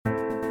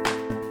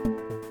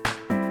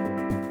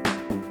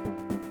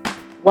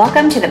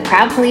Welcome to the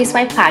Proud Police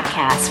Wife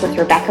podcast with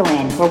Rebecca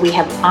Lynn, where we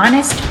have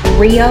honest,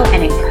 real,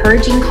 and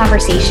encouraging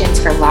conversations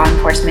for law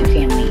enforcement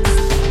families.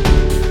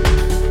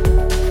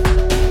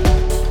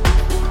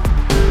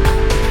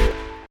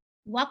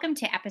 Welcome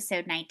to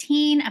episode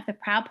 19 of the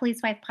Proud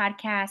Police Wife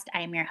podcast.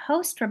 I am your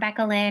host,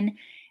 Rebecca Lynn,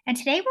 and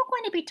today we're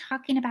going to be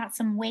talking about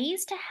some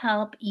ways to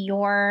help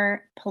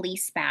your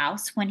police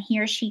spouse when he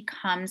or she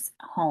comes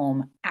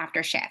home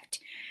after shift.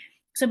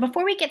 So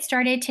before we get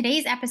started,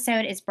 today's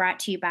episode is brought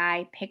to you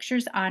by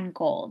Pictures on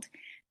Gold.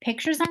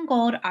 Pictures on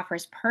Gold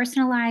offers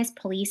personalized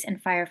police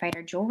and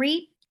firefighter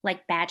jewelry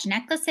like badge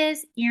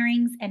necklaces,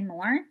 earrings, and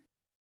more.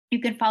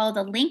 You can follow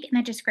the link in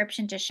the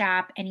description to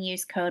shop and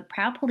use code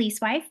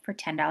PROUDPOLICEWIFE for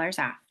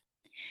 $10 off.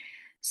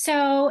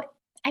 So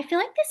I feel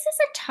like this is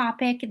a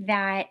topic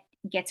that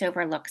gets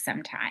overlooked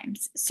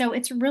sometimes. So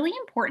it's really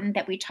important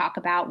that we talk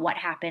about what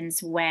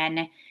happens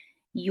when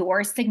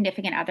your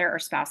significant other or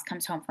spouse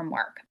comes home from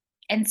work.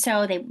 And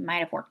so they might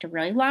have worked a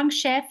really long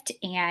shift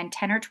and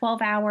 10 or 12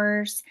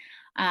 hours.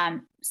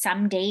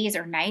 Some days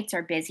or nights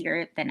are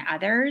busier than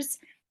others,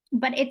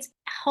 but it's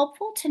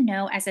helpful to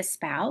know as a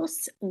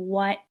spouse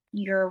what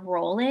your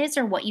role is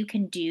or what you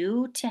can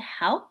do to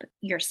help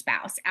your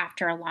spouse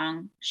after a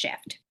long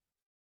shift.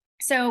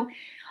 So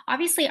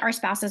obviously our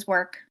spouses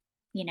work,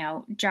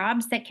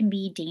 jobs that can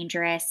be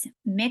dangerous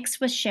mixed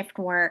with shift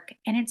work,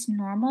 and it's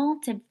normal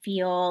to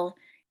feel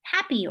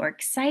happy or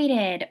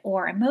excited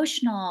or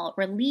emotional,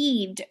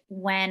 relieved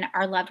when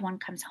our loved one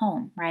comes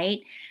home, right?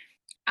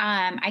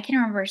 I can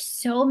remember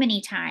so many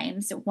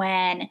times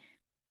when,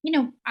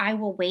 I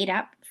will wait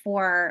up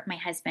for my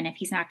husband if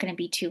he's not going to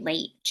be too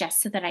late,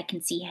 just so that I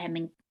can see him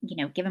and,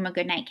 give him a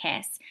good night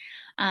kiss.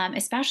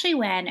 Especially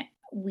when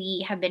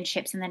we have been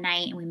ships in the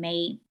night and we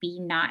may be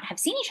not have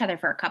seen each other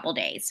for a couple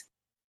days.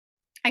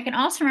 I can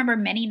also remember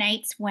many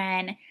nights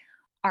when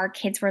our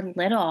kids were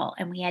little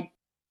and we had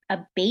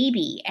a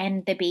baby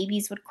and the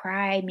babies would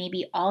cry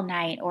maybe all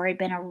night, or it'd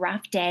been a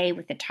rough day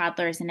with the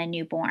toddlers and a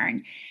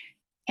newborn.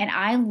 And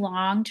I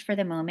longed for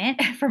the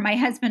moment for my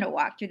husband to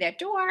walk through that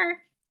door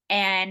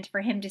and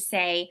for him to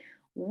say,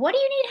 "What do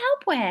you need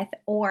help with?"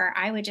 Or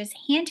I would just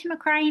hand him a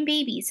crying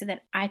baby so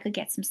that I could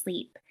get some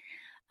sleep.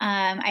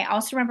 I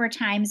also remember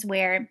times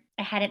where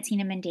I hadn't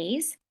seen him in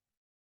days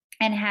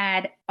and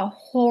had a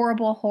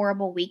horrible,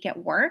 horrible week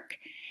at work.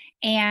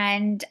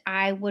 And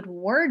I would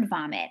word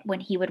vomit when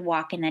he would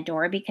walk in the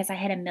door because I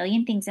had a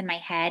million things in my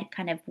head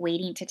kind of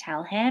waiting to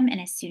tell him. And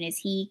as soon as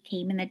he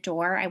came in the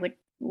door, I would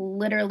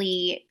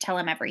literally tell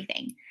him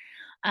everything.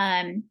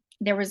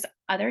 There was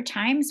other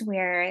times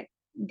where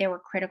there were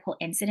critical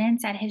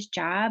incidents at his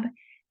job,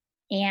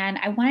 and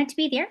I wanted to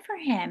be there for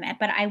him,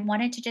 but I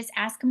wanted to just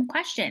ask him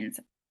questions,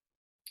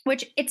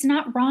 which it's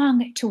not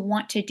wrong to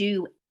want to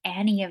do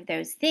any of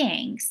those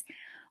things.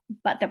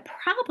 But the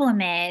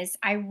problem is,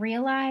 I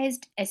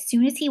realized as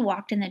soon as he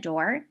walked in the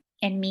door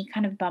and me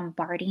kind of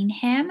bombarding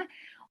him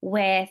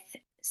with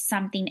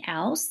something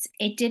else,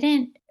 it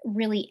didn't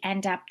really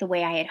end up the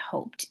way I had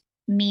hoped.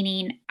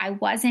 Meaning,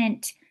 it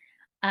wasn't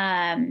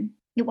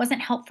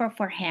helpful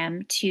for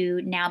him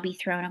to now be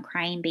thrown a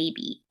crying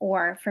baby,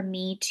 or for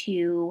me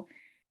to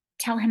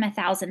tell him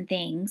 1,000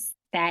 things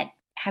that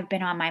have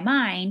been on my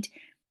mind,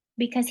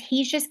 because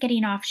he's just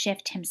getting off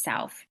shift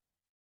himself.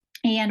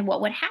 And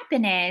what would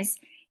happen is,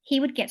 he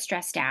would get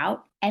stressed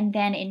out. And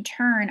then in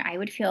turn, I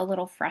would feel a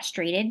little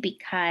frustrated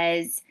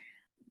because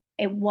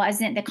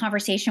the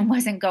conversation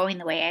wasn't going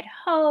the way I'd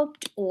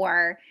hoped,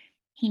 or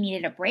he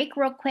needed a break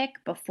real quick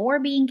before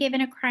being given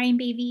a crying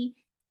baby.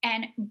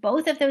 And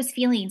both of those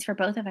feelings for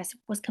both of us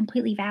was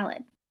completely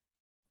valid.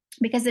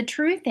 Because the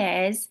truth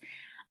is,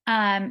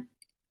 my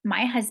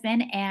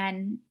husband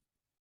and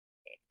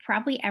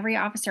probably every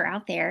officer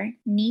out there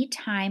need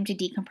time to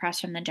decompress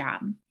from the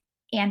job.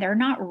 And they're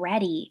not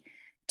ready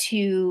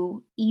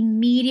to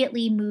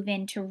immediately move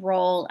into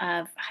role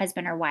of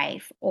husband or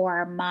wife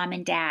or mom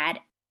and dad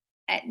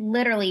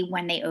literally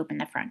when they open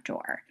the front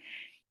door.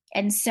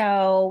 And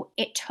so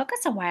it took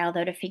us a while,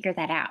 though, to figure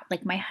that out.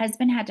 Like, my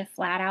husband had to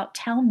flat out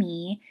tell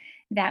me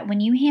that when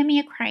you hand me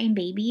a crying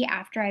baby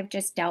after I've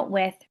just dealt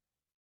with,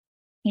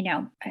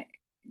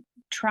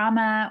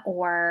 trauma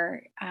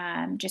or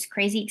just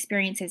crazy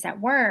experiences at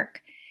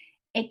work,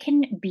 it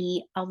can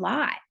be a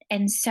lot.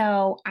 And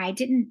so I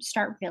didn't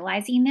start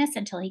realizing this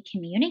until he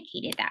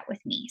communicated that with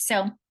me.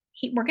 So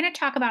we're going to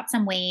talk about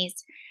some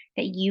ways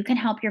that you can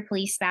help your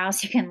police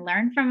spouse. You can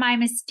learn from my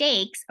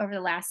mistakes over the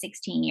last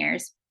 16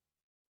 years.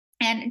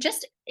 And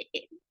just,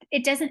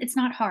 it's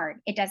not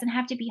hard. It doesn't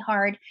have to be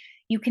hard.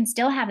 You can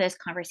still have those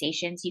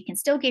conversations. You can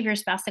still give your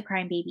spouse a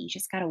crying baby. You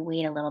just got to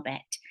wait a little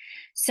bit.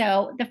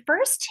 So the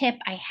first tip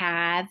I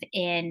have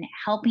in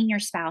helping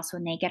your spouse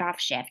when they get off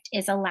shift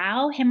is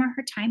allow him or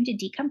her time to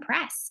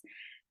decompress.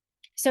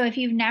 So if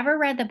you've never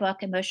read the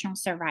book Emotional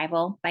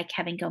Survival by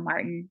Kevin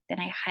Gilmartin, then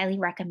I highly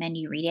recommend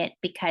you read it,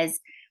 because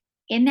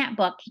in that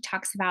book, he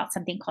talks about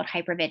something called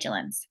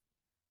hypervigilance.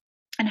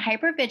 And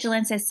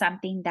hypervigilance is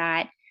something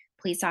that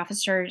police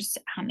officers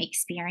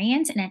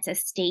experience, and it's a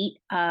state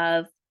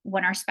of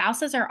when our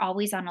spouses are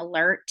always on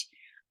alert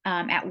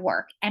at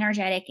work,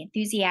 energetic,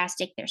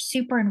 enthusiastic. They're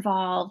super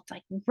involved,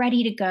 like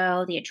ready to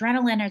go. The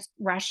adrenaline is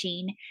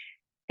rushing.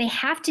 They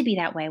have to be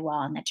that way while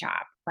on the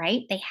job,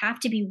 right? They have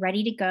to be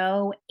ready to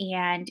go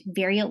and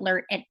very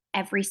alert at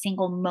every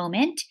single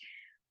moment,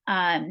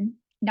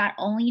 not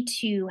only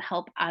to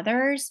help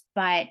others,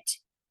 but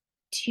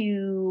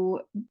to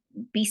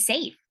be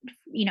safe,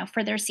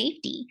 for their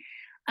safety.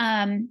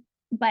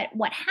 But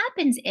what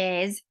happens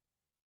is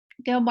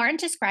Gail Martin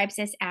describes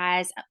this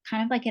as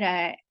kind of like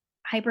a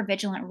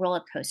hypervigilant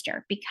roller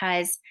coaster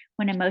because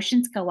when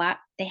emotions go up,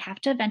 they have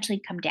to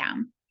eventually come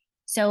down.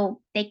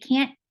 So they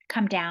can't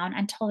come down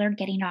until they're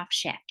getting off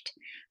shift.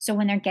 So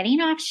when they're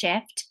getting off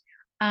shift,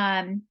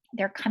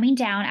 they're coming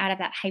down out of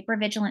that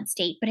hypervigilant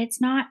state, but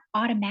it's not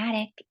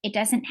automatic. It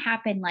doesn't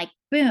happen like,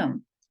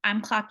 boom,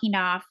 I'm clocking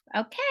off.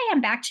 Okay,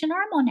 I'm back to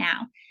normal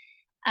now.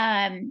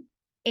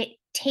 It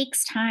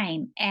takes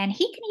time. And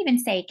he can even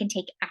say it can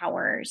take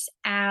hours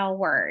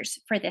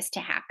for this to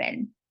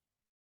happen.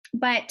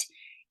 But,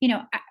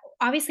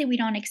 obviously we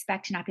don't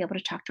expect to not be able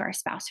to talk to our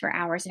spouse for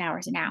hours and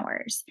hours and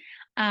hours.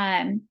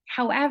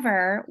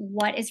 However,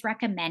 what is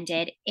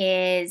recommended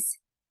is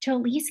to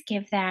at least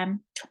give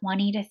them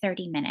 20 to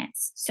 30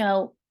 minutes.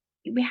 So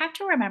we have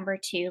to remember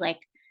too, like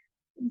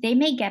they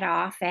may get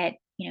off at,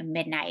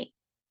 midnight.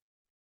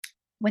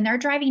 When they're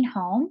driving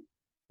home,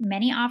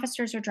 many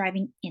officers are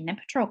driving in the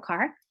patrol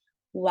car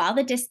while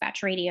the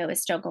dispatch radio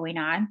is still going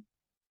on.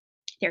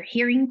 They're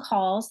hearing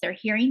calls, they're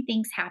hearing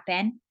things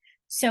happen.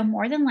 So,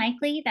 more than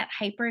likely, that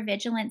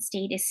hypervigilant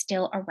state is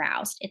still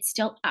aroused. It's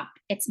still up.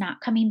 It's not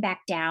coming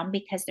back down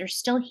because they're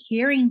still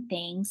hearing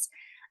things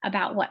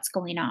about what's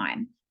going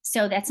on.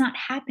 So, that's not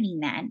happening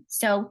then.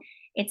 So,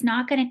 it's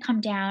not going to come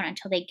down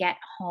until they get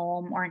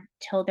home or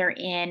until they're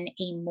in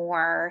a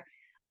more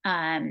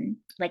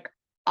like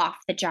off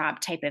the job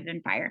type of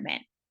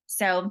environment.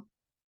 So,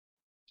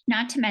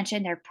 not to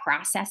mention they're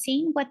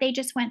processing what they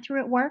just went through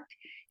at work.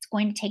 It's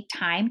going to take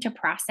time to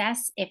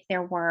process if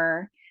there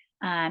were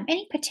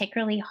any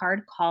particularly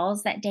hard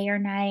calls that day or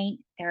night.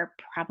 They're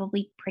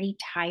probably pretty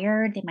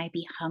tired. They might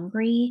be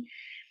hungry.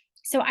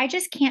 So I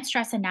just can't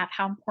stress enough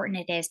how important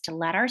it is to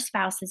let our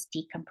spouses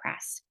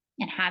decompress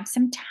and have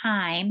some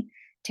time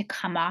to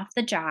come off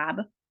the job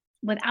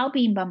without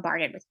being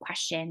bombarded with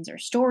questions or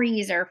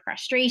stories or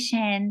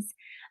frustrations.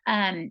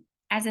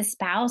 As a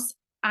spouse,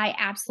 I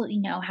absolutely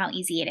know how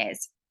easy it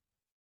is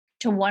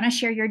to want to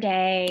share your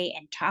day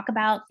and talk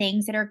about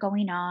things that are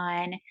going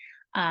on,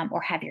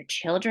 or have your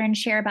children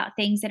share about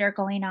things that are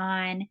going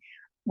on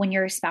when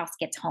your spouse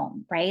gets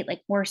home, right?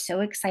 Like we're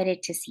so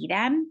excited to see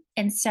them.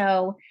 And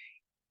so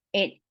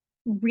it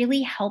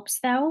really helps,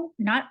 though,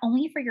 not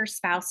only for your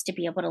spouse to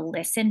be able to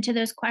listen to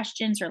those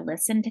questions or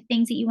listen to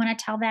things that you want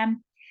to tell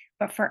them,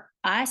 but for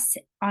us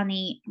on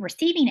the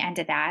receiving end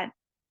of that,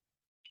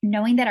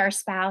 knowing that our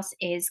spouse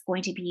is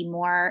going to be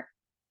more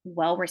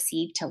well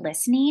received to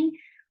listening,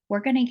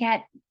 we're going to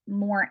get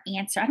more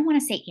answer. I don't want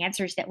to say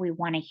answers that we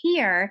want to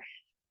hear,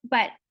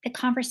 but the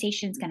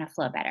conversation is going to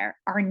flow better.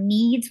 Our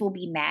needs will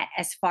be met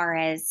as far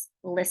as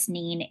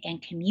listening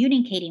and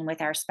communicating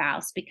with our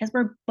spouse because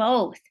we're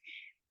both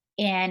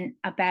in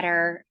a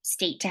better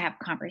state to have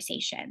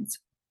conversations.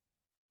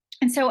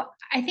 And so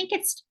I think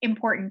it's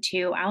important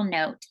too, I'll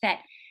note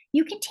that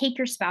you can take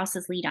your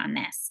spouse's lead on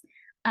this.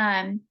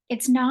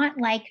 It's not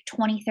like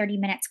 20, 30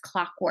 minutes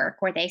clockwork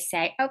where they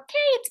say,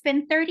 okay, it's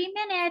been 30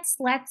 minutes.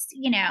 Let's,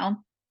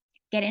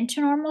 get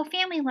into normal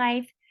family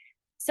life.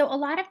 So a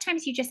lot of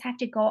times you just have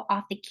to go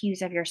off the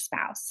cues of your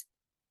spouse.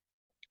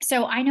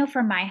 So I know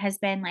for my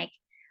husband, like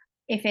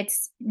if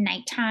it's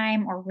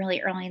nighttime or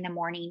really early in the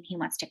morning, he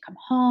wants to come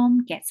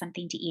home, get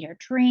something to eat or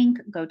drink,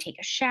 go take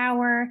a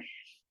shower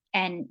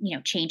and,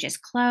 change his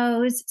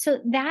clothes. So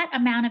that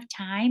amount of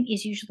time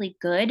is usually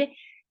good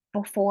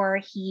before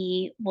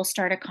he will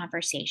start a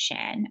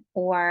conversation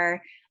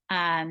or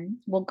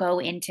will go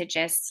into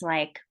just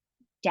like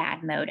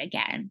dad mode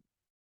again.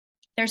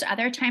 There's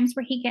other times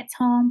where he gets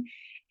home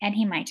and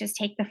he might just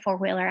take the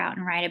four-wheeler out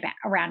and ride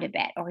around a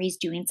bit, or he's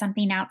doing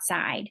something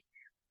outside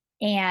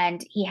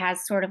and he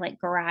has sort of like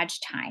garage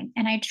time.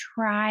 And I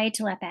try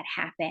to let that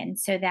happen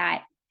so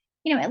that,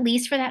 at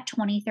least for that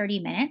 20, 30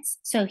 minutes,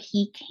 so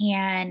he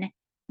can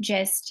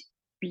just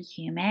be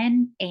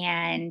human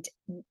and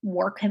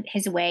work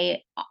his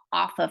way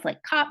off of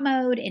like cop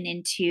mode and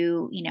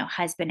into,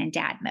 husband and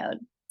dad mode.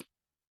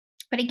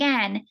 But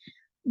again,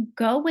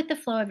 go with the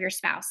flow of your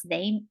spouse.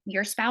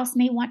 Your spouse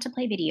may want to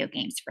play video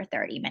games for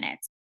 30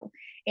 minutes.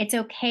 It's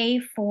okay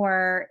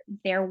for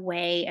their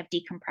way of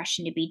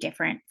decompression to be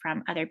different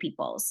from other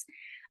people's.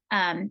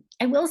 I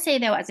will say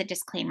though, as a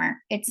disclaimer,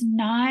 it's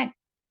not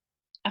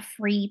a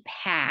free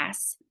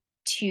pass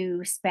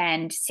to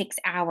spend 6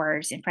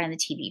 hours in front of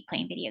the TV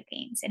playing video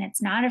games. And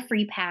it's not a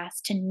free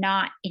pass to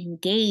not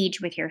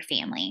engage with your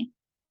family.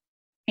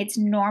 It's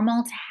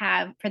normal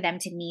for them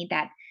to need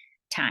that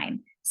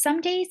time.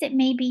 Some days it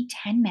may be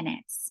 10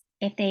 minutes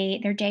if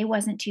their day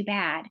wasn't too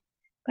bad,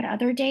 but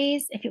other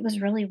days, if it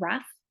was really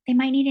rough, they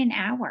might need an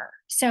hour.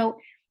 So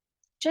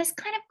just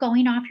kind of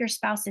going off your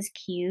spouse's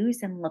cues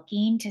and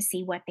looking to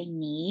see what they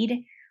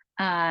need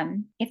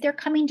If they're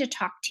coming to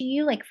talk to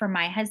you, like for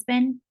my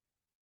husband,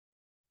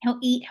 he'll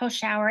eat, he'll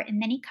shower,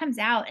 and then he comes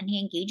out and he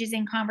engages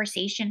in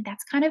conversation.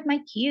 That's kind of my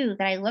cue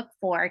that I look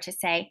for to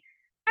say,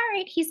 all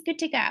right, he's good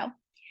to go.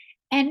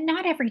 And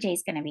not every day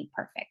is going to be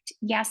perfect.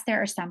 Yes,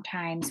 there are some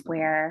times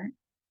where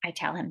I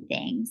tell him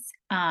things,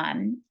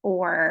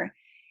 or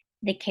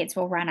the kids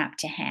will run up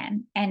to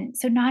him. And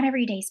so not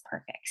every day is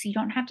perfect. So you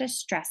don't have to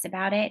stress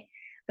about it,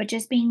 but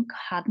just being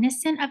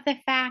cognizant of the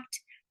fact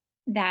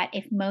that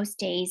if most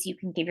days you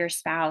can give your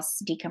spouse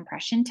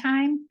decompression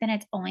time, then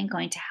it's only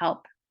going to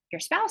help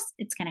your spouse.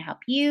 It's going to help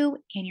you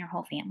and your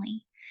whole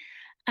family.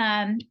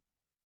 Um,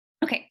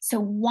 okay, so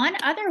one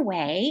other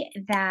way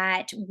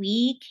that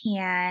we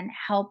can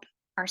help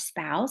our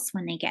spouse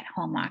when they get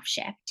home off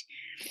shift.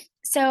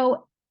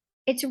 So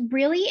it's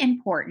really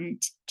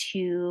important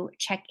to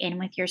check in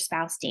with your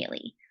spouse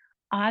daily.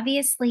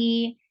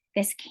 Obviously,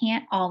 this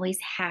can't always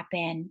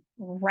happen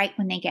right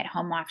when they get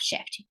home off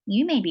shift.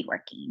 You may be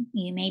working,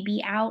 you may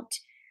be out,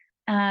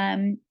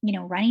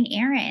 running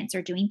errands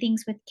or doing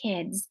things with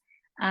kids.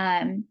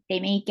 They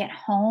may get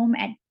home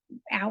at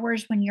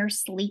hours when you're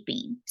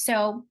sleeping.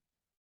 So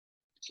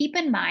keep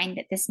in mind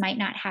that this might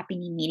not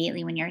happen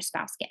immediately when your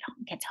spouse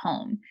gets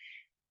home.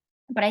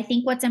 But I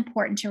think what's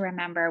important to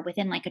remember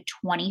within like a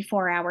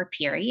 24-hour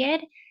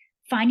period,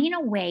 finding a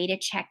way to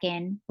check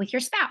in with your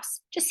spouse,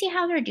 just see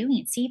how they're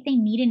doing, see if they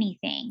need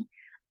anything.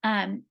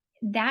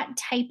 That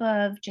type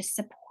of just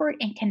support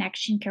and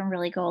connection can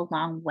really go a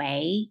long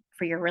way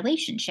for your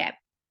relationship.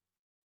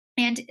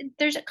 And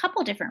there's a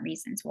couple different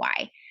reasons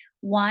why.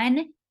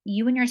 One,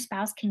 you and your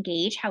spouse can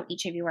gauge how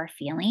each of you are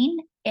feeling,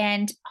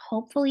 and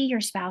hopefully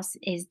your spouse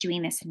is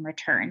doing this in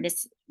return.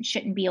 This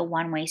shouldn't be a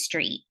one-way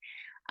street,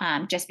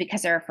 just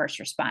because they're a first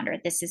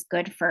responder. This is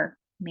good for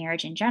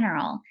marriage in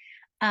general.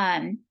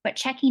 But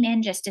checking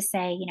in just to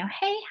say,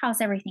 hey,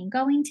 how's everything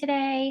going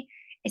today?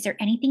 Is there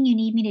anything you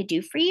need me to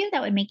do for you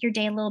that would make your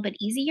day a little bit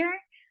easier?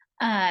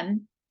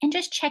 And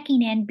just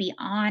checking in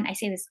beyond, I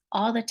say this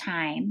all the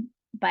time,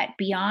 but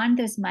beyond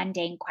those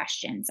mundane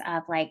questions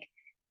of like,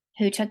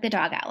 who took the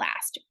dog out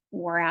last?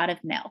 We're out of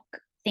milk,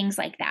 things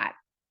like that.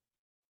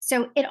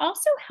 So it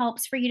also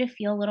helps for you to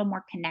feel a little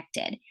more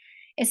connected,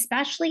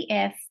 especially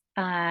if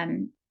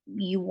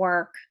you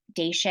work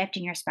day shift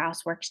and your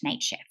spouse works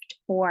night shift,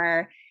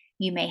 or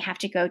you may have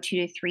to go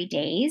 2 to 3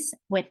 days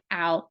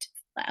without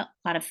a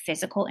lot of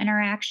physical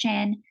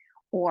interaction,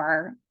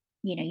 or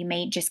you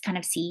may just kind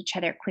of see each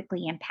other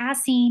quickly in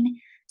passing.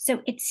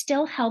 So it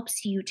still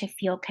helps you to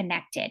feel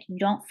connected. You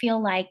don't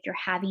feel like you're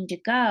having to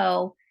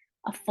go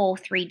a full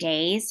 3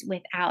 days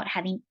without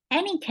having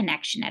any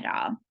connection at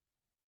all.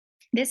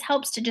 This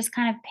helps to just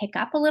kind of pick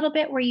up a little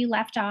bit where you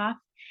left off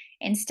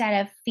instead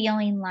of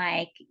feeling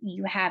like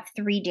you have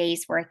 3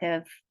 days worth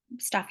of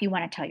stuff you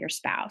want to tell your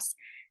spouse.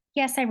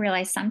 Yes, I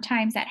realize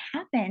sometimes that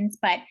happens,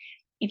 but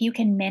if you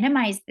can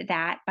minimize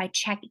that by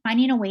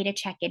finding a way to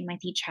check in with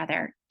each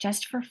other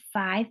just for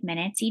 5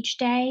 minutes each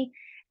day,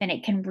 then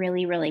it can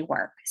really, really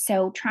work.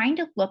 So trying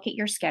to look at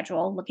your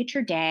schedule, look at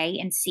your day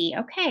and see,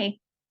 okay,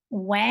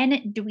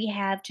 when do we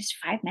have just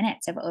 5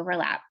 minutes of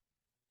overlap?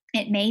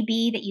 It may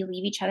be that you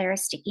leave each other a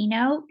sticky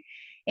note.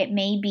 It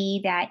may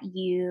be that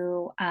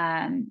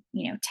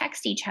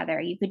text each other.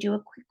 You could do a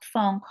quick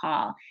phone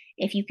call.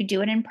 If you could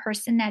do it in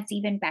person, that's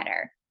even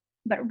better.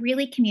 But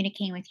really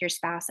communicating with your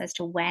spouse as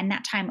to when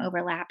that time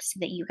overlaps so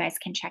that you guys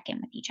can check in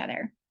with each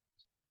other.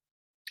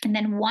 And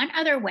then one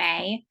other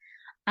way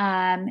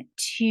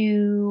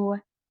to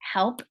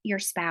help your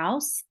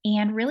spouse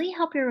and really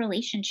help your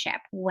relationship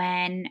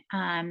when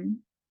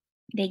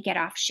they get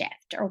off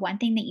shift, or one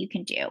thing that you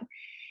can do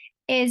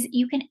is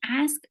you can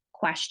ask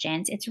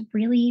questions. It's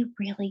really,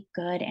 really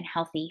good and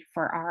healthy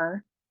for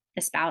our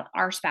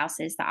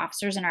spouses, the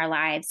officers in our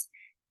lives,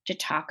 to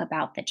talk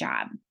about the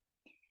job.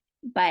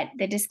 But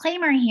the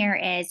disclaimer here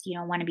is you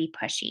don't want to be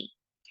pushy.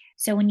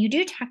 So when you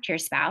do talk to your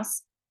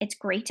spouse, it's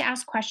great to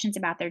ask questions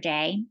about their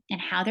day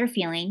and how they're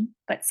feeling.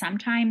 But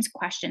sometimes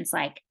questions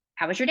like,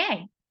 how was your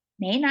day?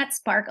 May not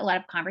spark a lot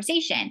of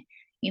conversation.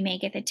 You may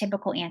get the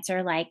typical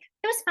answer like,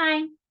 it was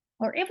fine,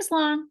 or it was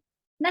long,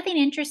 nothing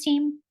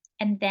interesting.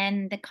 And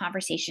then the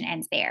conversation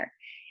ends there.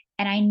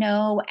 And I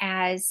know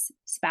as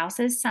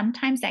spouses,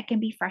 sometimes that can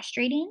be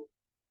frustrating.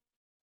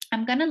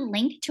 I'm going to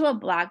link to a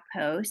blog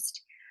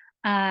post.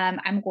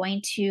 I'm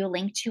going to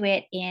link to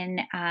it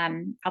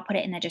I'll put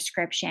it in the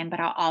description, but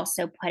I'll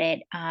also put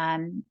it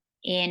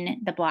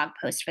in the blog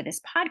post for this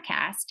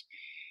podcast,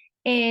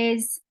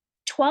 is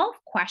 12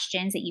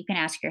 questions that you can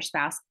ask your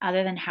spouse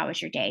other than how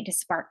was your day to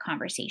spark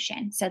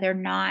conversation. So they're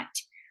not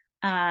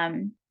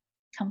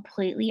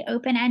completely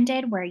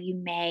open-ended where you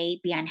may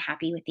be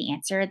unhappy with the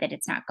answer, that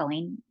it's not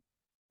going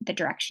the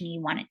direction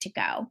you want it to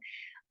go.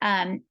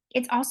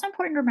 It's also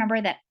important to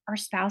remember that our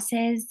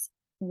spouses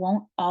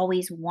won't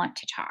always want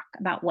to talk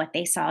about what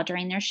they saw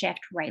during their shift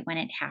right when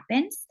it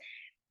happens.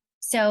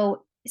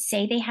 So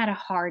say they had a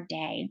hard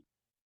day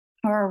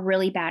or a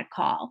really bad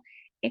call.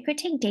 It could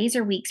take days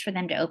or weeks for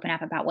them to open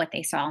up about what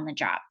they saw on the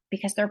job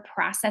because they're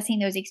processing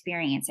those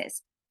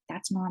experiences.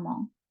 That's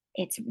normal.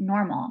 It's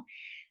normal.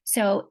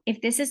 So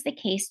if this is the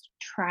case,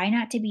 try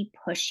not to be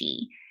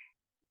pushy.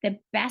 The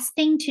best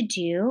thing to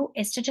do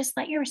is to just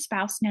let your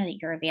spouse know that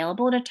you're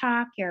available to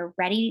talk, you're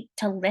ready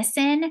to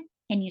listen,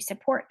 and you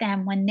support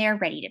them when they're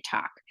ready to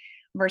talk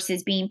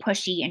versus being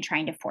pushy and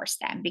trying to force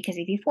them. Because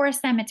if you force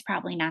them, it's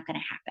probably not going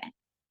to happen.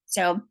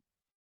 So,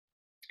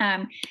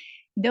 um,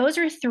 those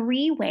are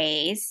three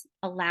ways: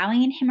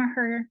 allowing him or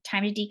her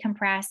time to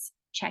decompress,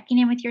 checking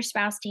in with your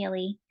spouse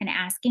daily, and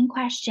asking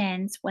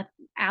questions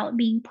without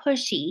being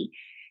pushy,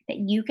 that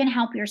you can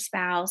help your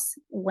spouse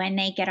when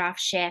they get off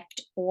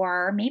shift,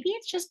 or maybe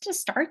it's just to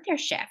start their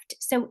shift.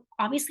 So,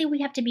 obviously,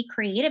 we have to be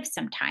creative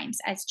sometimes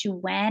as to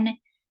when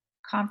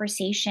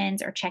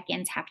conversations or check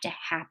ins have to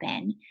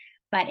happen,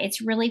 but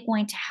it's really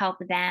going to help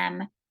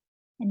them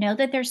know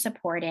that they're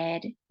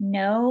supported,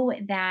 know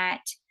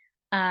that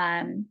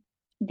um,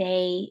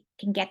 they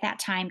can get that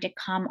time to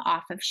come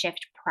off of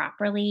shift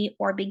properly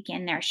or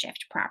begin their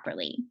shift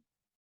properly.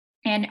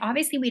 And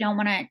obviously, we don't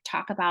want to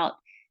talk about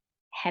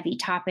heavy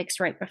topics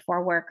right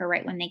before work or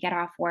right when they get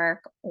off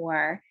work,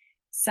 or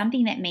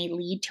something that may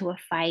lead to a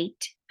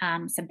fight,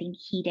 something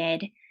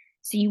heated.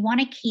 So you want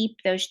to keep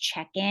those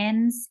check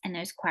ins and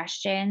those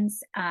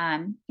questions.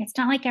 It's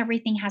not like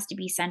everything has to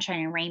be sunshine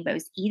and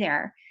rainbows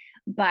either,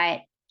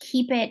 but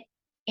keep it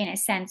in a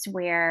sense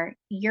where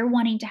you're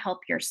wanting to help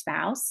your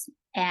spouse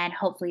and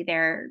hopefully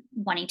they're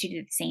wanting to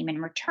do the same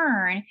in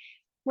return,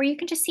 where you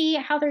can just see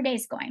how their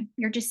day's going.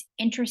 You're just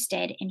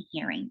interested in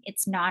hearing.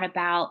 It's not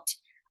about,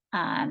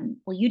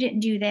 well, you didn't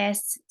do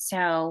this,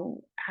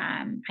 so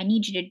I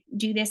need you to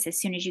do this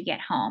as soon as you get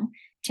home.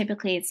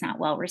 Typically, it's not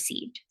well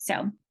received.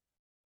 So,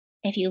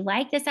 if you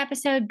like this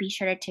episode, be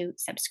sure to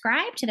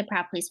subscribe to the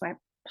Proud Police Wife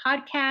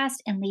podcast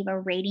and leave a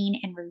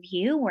rating and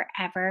review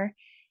wherever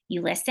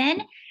you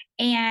listen.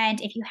 And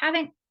if you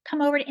haven't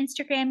come over to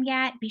Instagram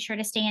yet, be sure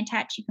to stay in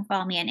touch. You can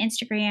follow me on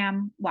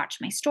Instagram, watch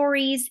my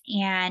stories,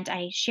 and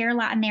I share a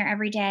lot in there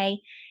every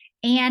day,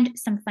 and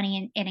some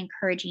funny and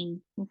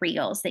encouraging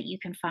reels that you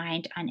can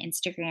find on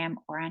Instagram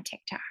or on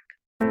TikTok.